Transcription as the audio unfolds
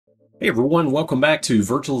Hey everyone, welcome back to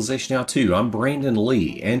Virtualization How To. I'm Brandon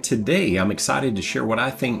Lee, and today I'm excited to share what I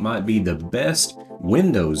think might be the best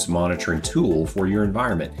Windows monitoring tool for your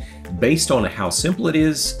environment, based on how simple it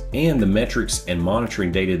is and the metrics and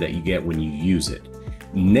monitoring data that you get when you use it.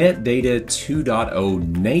 Netdata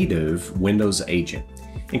 2.0 native Windows agent.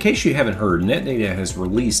 In case you haven't heard, Netdata has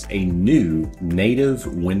released a new native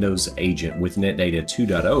Windows agent with Netdata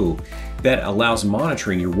 2.0 that allows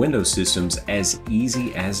monitoring your Windows systems as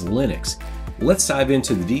easy as Linux. Let's dive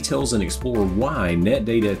into the details and explore why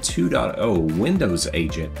Netdata 2.0 Windows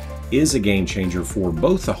agent is a game changer for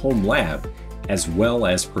both the home lab as well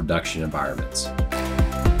as production environments.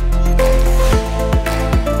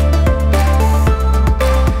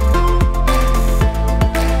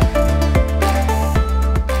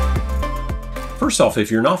 First off,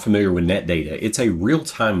 if you're not familiar with Netdata, it's a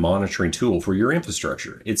real-time monitoring tool for your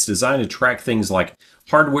infrastructure. It's designed to track things like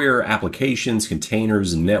hardware, applications,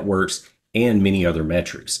 containers, networks, and many other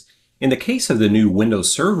metrics. In the case of the new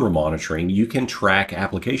Windows Server monitoring, you can track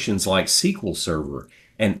applications like SQL Server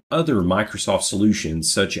and other Microsoft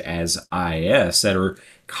solutions such as IIS that are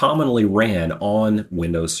commonly ran on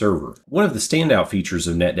Windows Server. One of the standout features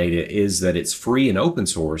of Netdata is that it's free and open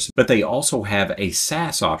source, but they also have a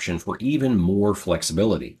SaaS option for even more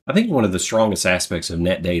flexibility. I think one of the strongest aspects of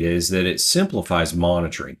Netdata is that it simplifies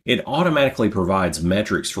monitoring. It automatically provides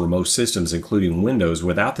metrics for most systems, including Windows,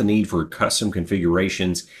 without the need for custom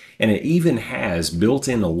configurations, and it even has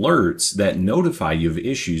built-in alerts that notify you of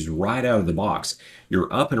issues right out of the box.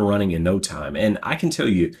 You're up and running in no time, and I can tell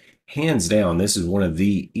you, hands down, this is one of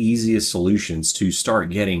the easiest solutions to start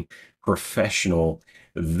getting professional,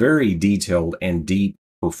 very detailed and deep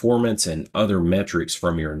performance and other metrics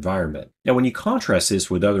from your environment. Now, when you contrast this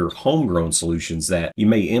with other homegrown solutions that you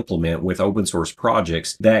may implement with open source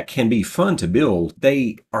projects that can be fun to build,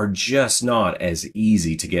 they are just not as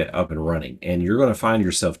easy to get up and running. And you're going to find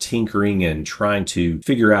yourself tinkering and trying to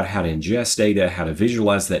figure out how to ingest data, how to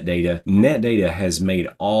visualize that data. Netdata has made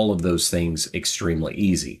all of those things extremely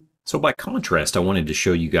easy. So by contrast, I wanted to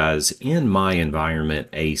show you guys in my environment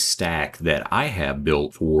a stack that I have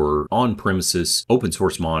built for on-premises open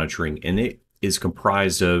source monitoring, and it is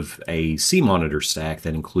comprised of a cMonitor stack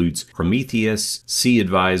that includes Prometheus,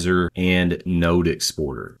 cAdvisor, and Node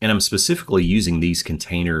Exporter. And I'm specifically using these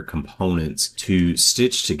container components to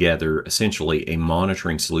stitch together essentially a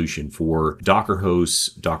monitoring solution for Docker hosts,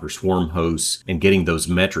 Docker Swarm hosts, and getting those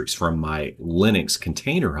metrics from my Linux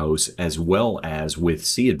container hosts, as well as with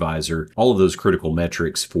cAdvisor, all of those critical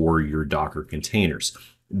metrics for your Docker containers.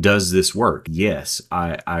 Does this work? Yes,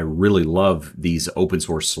 I really love these open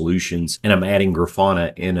source solutions, and I'm adding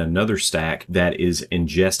Grafana in another stack that is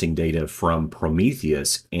ingesting data from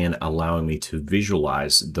Prometheus and allowing me to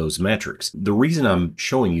visualize those metrics. The reason I'm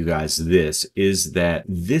showing you guys this is that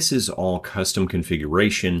this is all custom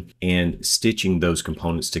configuration and stitching those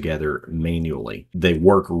components together manually. They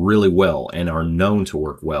work really well and are known to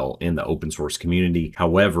work well in the open source community.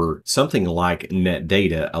 However, something like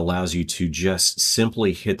Netdata allows you to just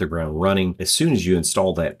simply hit the ground running. As soon as you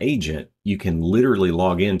install that agent, you can literally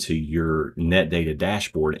log into your Netdata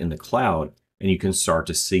dashboard in the cloud, and you can start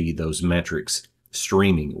to see those metrics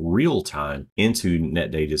streaming real time into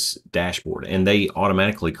Netdata's dashboard, and they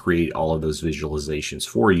automatically create all of those visualizations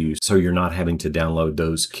for you, so you're not having to download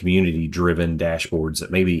those community driven dashboards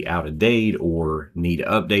that may be out of date or need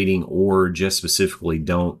updating, or just specifically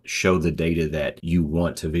don't show the data that you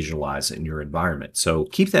want to visualize in your environment. So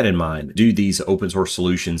keep that in mind. Do these open source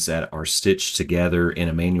solutions that are stitched together in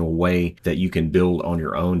a manual way that you can build on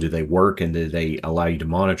your own, do they work, and do they allow you to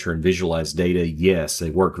monitor and visualize data? Yes, they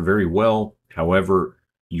work very well. However,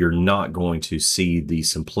 you're not going to see the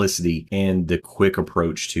simplicity and the quick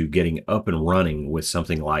approach to getting up and running with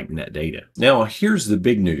something like Netdata. Now, here's the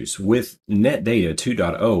big news. With Netdata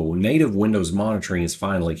 2.0, native Windows monitoring is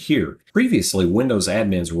finally here. Previously, Windows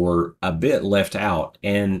admins were a bit left out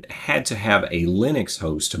and had to have a Linux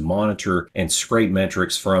host to monitor and scrape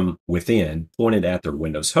metrics from within pointed at their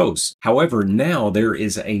Windows hosts. However, now there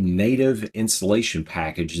is a native installation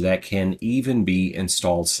package that can even be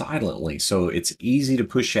installed silently. So it's easy to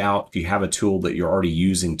push out if you have a tool that you're already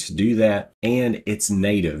using to do that, and it's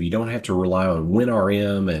native. You don't have to rely on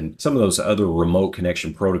WinRM and some of those other remote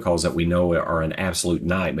connection protocols that we know are an absolute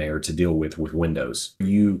nightmare to deal with Windows.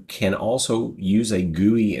 You can also use a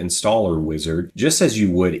GUI installer wizard, just as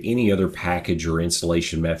you would any other package or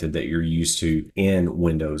installation method that you're used to in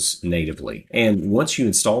Windows natively. And once you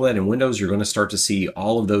install that in Windows, you're going to start to see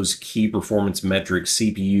all of those key performance metrics,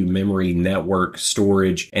 CPU, memory, network,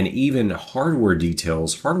 storage, and even hardware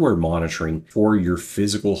details, hardware monitoring for your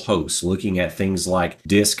physical hosts, looking at things like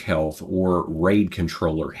disk health or RAID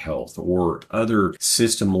controller health or other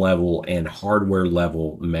system level and hardware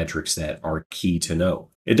level metrics that are key to know.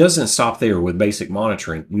 It doesn't stop there with basic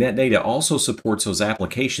monitoring. Netdata also supports those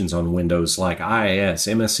applications on Windows like IIS,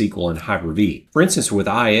 MSSQL, and Hyper-V. For instance, with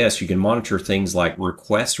IIS, you can monitor things like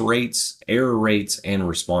request rates, error rates, and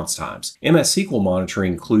response times. MSSQL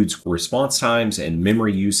monitoring includes response times and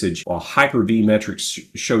memory usage, while Hyper-V metrics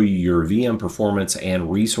show you your VM performance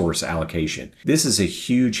and resource allocation. This is a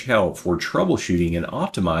huge help for troubleshooting and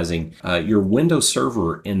optimizing your Windows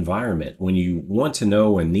Server environment when you want to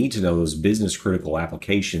know and need to know those business critical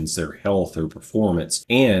applications, their health or performance,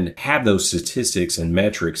 and have those statistics and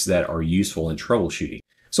metrics that are useful in troubleshooting.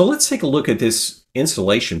 So let's take a look at this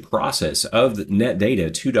installation process of the Netdata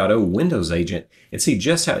 2.0 Windows agent and see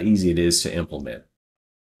just how easy it is to implement.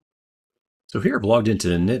 So here I've logged into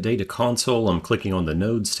the Netdata console. I'm clicking on the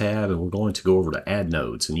Nodes tab, and we're going to go over to Add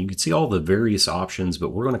Nodes. And you can see all the various options, but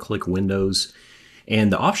we're going to click Windows.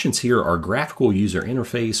 And the options here are graphical user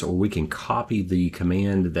interface, or we can copy the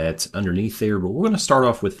command that's underneath there. But we're going to start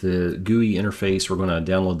off with the GUI interface. We're going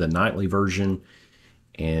to download the nightly version.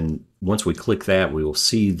 And once we click that, we will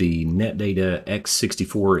see the Netdata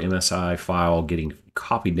x64 MSI file getting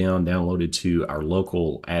copied down, downloaded to our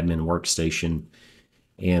local admin workstation.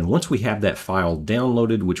 And once we have that file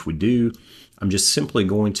downloaded, which we do, I'm just simply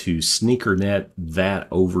going to sneakernet that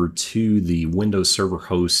over to the Windows Server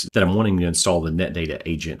host that I'm wanting to install the Netdata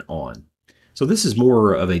agent on. So this is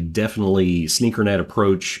more of a definitely sneakernet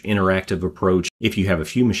approach, interactive approach, if you have a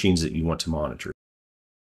few machines that you want to monitor.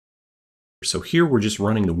 So here we're just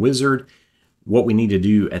running the wizard. What we need to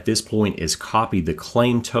do at this point is copy the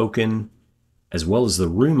claim token as well as the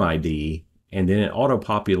room ID, and then it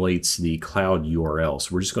auto-populates the cloud URL.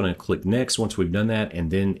 So we're just going to click next once we've done that,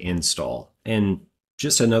 and then install. And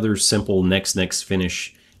just another simple next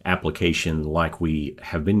finish application like we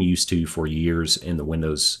have been used to for years in the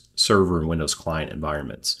Windows Server and Windows Client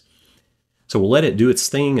environments. So we'll let it do its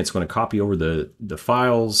thing. It's going to copy over the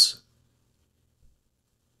files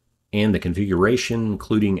and the configuration,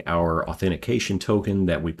 including our authentication token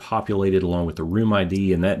that we populated along with the room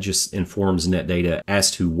ID, and that just informs Netdata as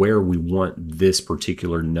to where we want this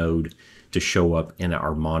particular node to show up in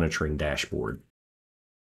our monitoring dashboard.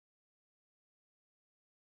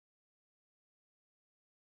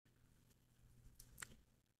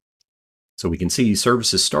 So we can see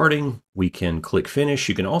services starting. We can click finish.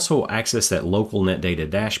 You can also access that local Netdata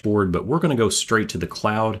dashboard, but we're going to go straight to the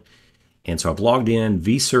cloud. And so I've logged in.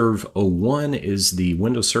 vServe 01 is the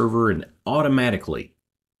Windows Server, and automatically,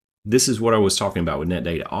 this is what I was talking about with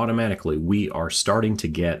Netdata. Automatically, we are starting to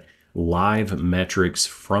get live metrics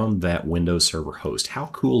from that Windows Server host. How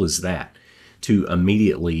cool is that? To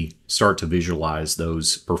immediately start to visualize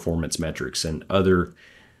those performance metrics and other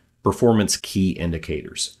performance key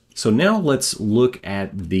indicators. So now let's look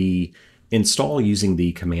at the install using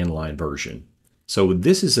the command line version. So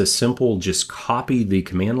this is a simple, just copy the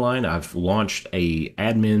command line. I've launched a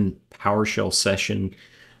admin PowerShell session.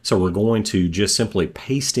 So we're going to just simply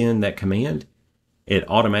paste in that command. It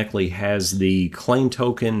automatically has the claim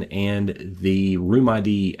token and the room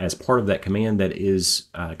ID as part of that command that is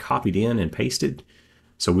copied in and pasted.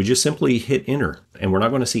 So we just simply hit enter, and we're not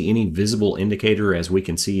going to see any visible indicator. As we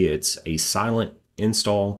can see, it's a silent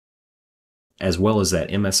install, as well as that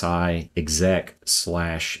MSI exec/qn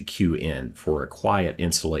for a quiet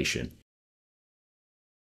installation.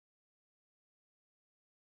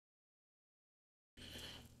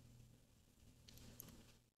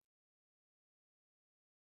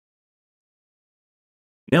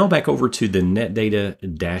 Now back over to the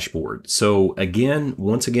Netdata dashboard. So again,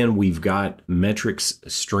 once again, we've got metrics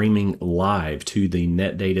streaming live to the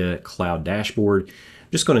Netdata cloud dashboard. I'm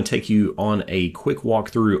just going to take you on a quick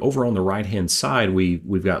walkthrough. Over on the right-hand side,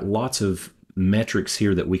 we've got lots of metrics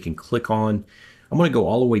here that we can click on. I'm going to go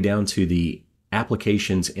all the way down to the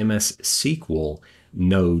applications MSSQL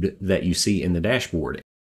node that you see in the dashboard.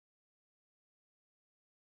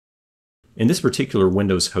 And this particular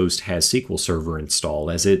Windows host has SQL Server installed,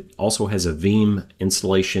 as it also has a Veeam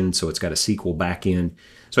installation, so it's got a SQL backend.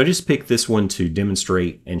 So I just picked this one to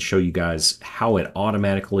demonstrate and show you guys how it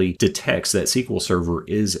automatically detects that SQL Server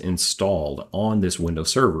is installed on this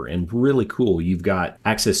Windows server. And really cool, you've got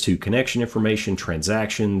access to connection information,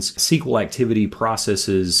 transactions, SQL activity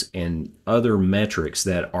processes, and other metrics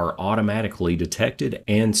that are automatically detected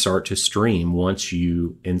and start to stream once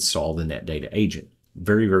you install the Netdata agent.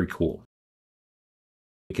 Very, very cool.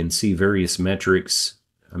 You can see various metrics.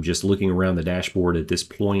 I'm just looking around the dashboard at this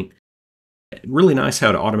point. Really nice how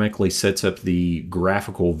it automatically sets up the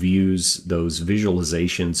graphical views, those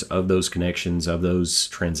visualizations of those connections, of those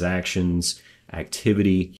transactions,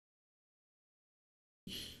 activity.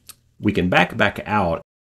 We can back out.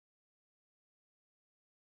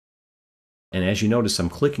 And as you notice, I'm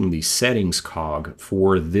clicking the settings cog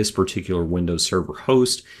for this particular Windows Server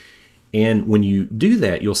host. And when you do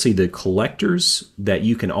that, you'll see the collectors that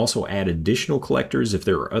you can also add additional collectors if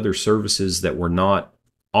there are other services that were not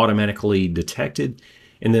automatically detected.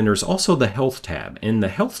 And then there's also the health tab. And the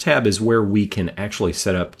health tab is where we can actually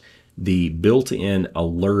set up the built-in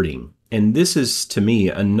alerting. And this is, to me,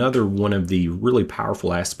 another one of the really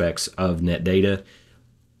powerful aspects of Netdata.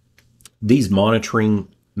 These monitoring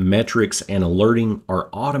metrics and alerting are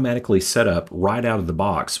automatically set up right out of the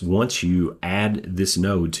box once you add this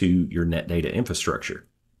node to your Netdata infrastructure.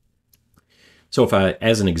 So if I,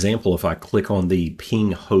 as an example, if I click on the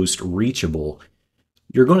ping host reachable,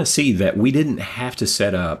 you're going to see that we didn't have to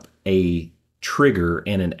set up a trigger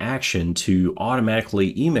and an action to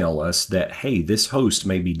automatically email us that, hey, this host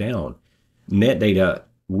may be down. Netdata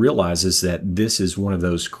realizes that this is one of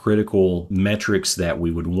those critical metrics that we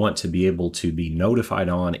would want to be able to be notified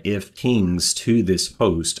on if pings to this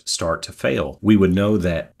host start to fail. We would know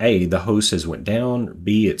that A, the host has went down,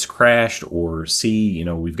 B, it's crashed, or C,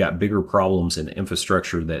 we've got bigger problems in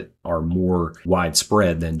infrastructure that are more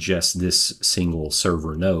widespread than just this single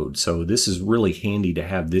server node. So this is really handy to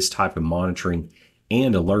have this type of monitoring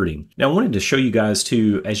and alerting. Now I wanted to show you guys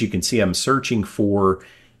too, as you can see, I'm searching for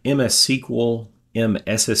MSSQL,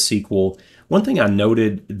 MSSQL. One thing I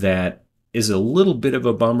noted that is a little bit of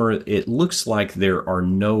a bummer, it looks like there are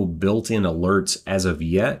no built-in alerts as of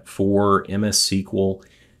yet for MSSQL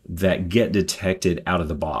that get detected out of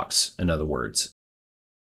the box, in other words.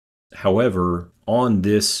 However, on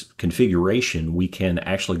this configuration, we can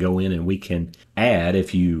actually go in and we can add,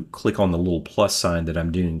 if you click on the little plus sign that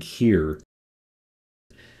I'm doing here,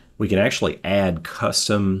 we can actually add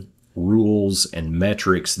custom rules and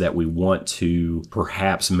metrics that we want to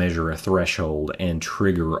perhaps measure a threshold and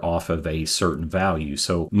trigger off of a certain value.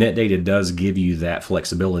 So Netdata does give you that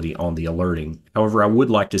flexibility on the alerting. However, I would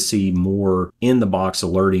like to see more in-the-box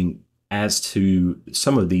alerting as to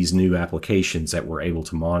some of these new applications that we're able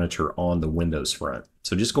to monitor on the Windows front.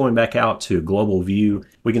 So just going back out to a global view,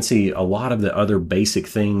 we can see a lot of the other basic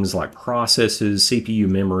things like processes, CPU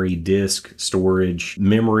memory, disk, storage,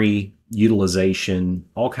 memory, utilization,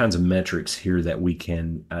 all kinds of metrics here that we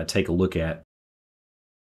can take a look at.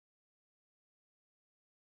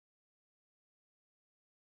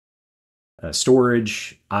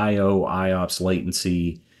 Storage, I/O, IOPS,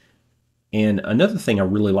 latency. And another thing I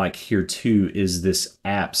really like here too is this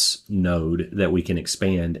apps node that we can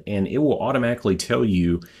expand, and it will automatically tell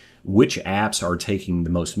you which apps are taking the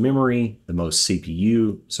most memory, the most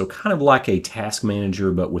CPU. So kind of like a task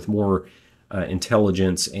manager, but with more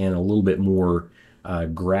intelligence and a little bit more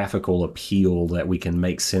graphical appeal that we can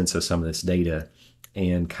make sense of some of this data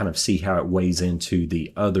and kind of see how it weighs into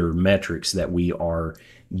the other metrics that we are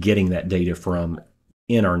getting that data from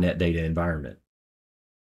in our Netdata environment.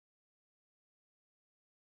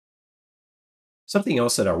 Something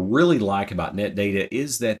else that I really like about Netdata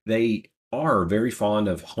is that they are very fond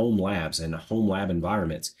of home labs and home lab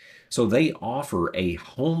environments. So they offer a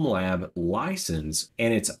home lab license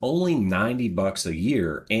and it's only 90 bucks a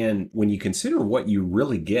year. And when you consider what you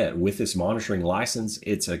really get with this monitoring license,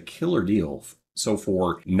 it's a killer deal. So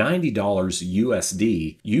for $90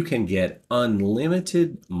 USD, you can get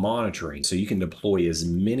unlimited monitoring. So you can deploy as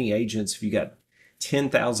many agents. If you got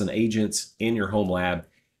 10,000 agents in your home lab,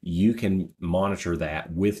 you can monitor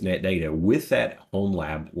that with Netdata with that home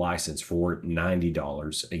lab license for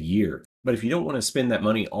 $90 a year. But if you don't want to spend that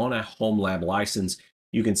money on a home lab license,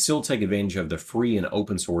 you can still take advantage of the free and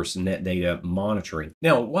open source Netdata monitoring.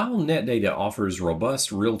 Now, while Netdata offers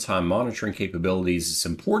robust real-time monitoring capabilities, it's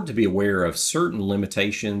important to be aware of certain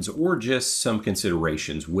limitations or just some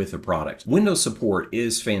considerations with the product. Windows support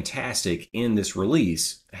is fantastic in this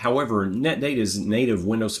release. However, Netdata's native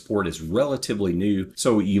Windows support is relatively new,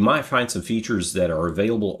 so you might find some features that are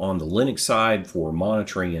available on the Linux side for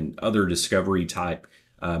monitoring and other discovery type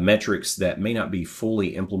metrics that may not be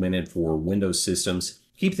fully implemented for Windows systems.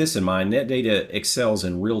 Keep this in mind, Netdata excels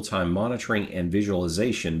in real-time monitoring and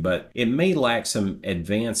visualization, but it may lack some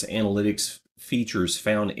advanced analytics features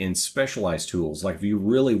found in specialized tools. Like if you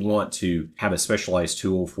really want to have a specialized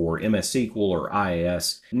tool for MSSQL or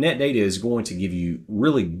IIS, Netdata is going to give you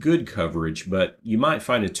really good coverage, but you might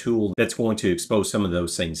find a tool that's going to expose some of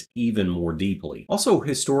those things even more deeply. Also,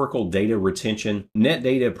 historical data retention.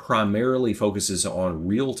 Netdata primarily focuses on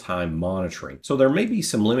real-time monitoring, so there may be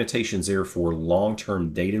some limitations there for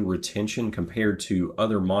long-term data retention compared to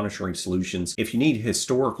other monitoring solutions. If you need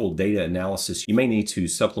historical data analysis, you may need to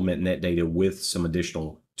supplement Netdata with some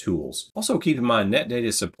additional tools. Also, keep in mind,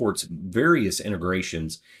 Netdata supports various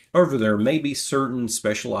integrations. However, there may be certain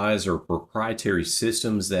specialized or proprietary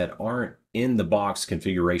systems that aren't in the box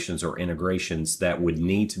configurations or integrations that would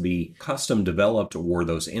need to be custom developed, or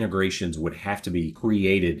those integrations would have to be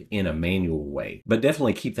created in a manual way. But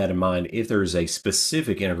definitely keep that in mind if there's a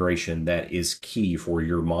specific integration that is key for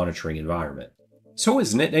your monitoring environment. So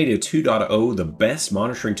is Netdata 2.0 the best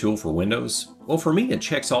monitoring tool for Windows? Well, for me, it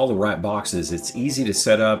checks all the right boxes. It's easy to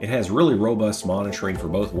set up. It has really robust monitoring for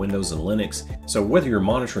both Windows and Linux. So whether you're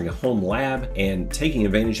monitoring a home lab and taking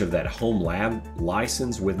advantage of that home lab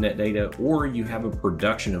license with Netdata, or you have a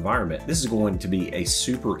production environment, this is going to be a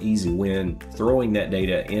super easy win, throwing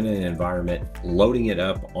Netdata in an environment, loading it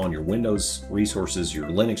up on your Windows resources, your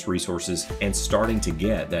Linux resources, and starting to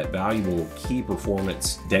get that valuable key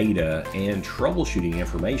performance data and troubleshooting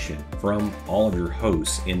information from all of your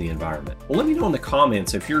hosts in the environment. Well, let me know in the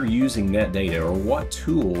comments if you're using Netdata or what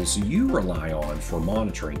tools you rely on for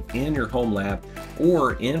monitoring in your home lab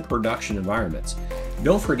or in production environments.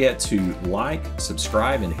 Don't forget to like,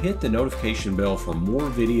 subscribe, and hit the notification bell for more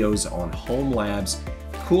videos on home labs,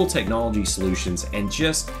 cool technology solutions, and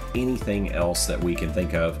just anything else that we can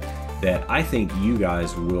think of that I think you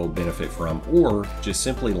guys will benefit from or just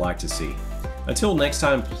simply like to see. Until next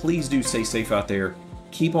time, please do stay safe out there,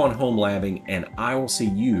 keep on home labbing, and I will see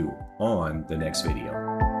you on the next video.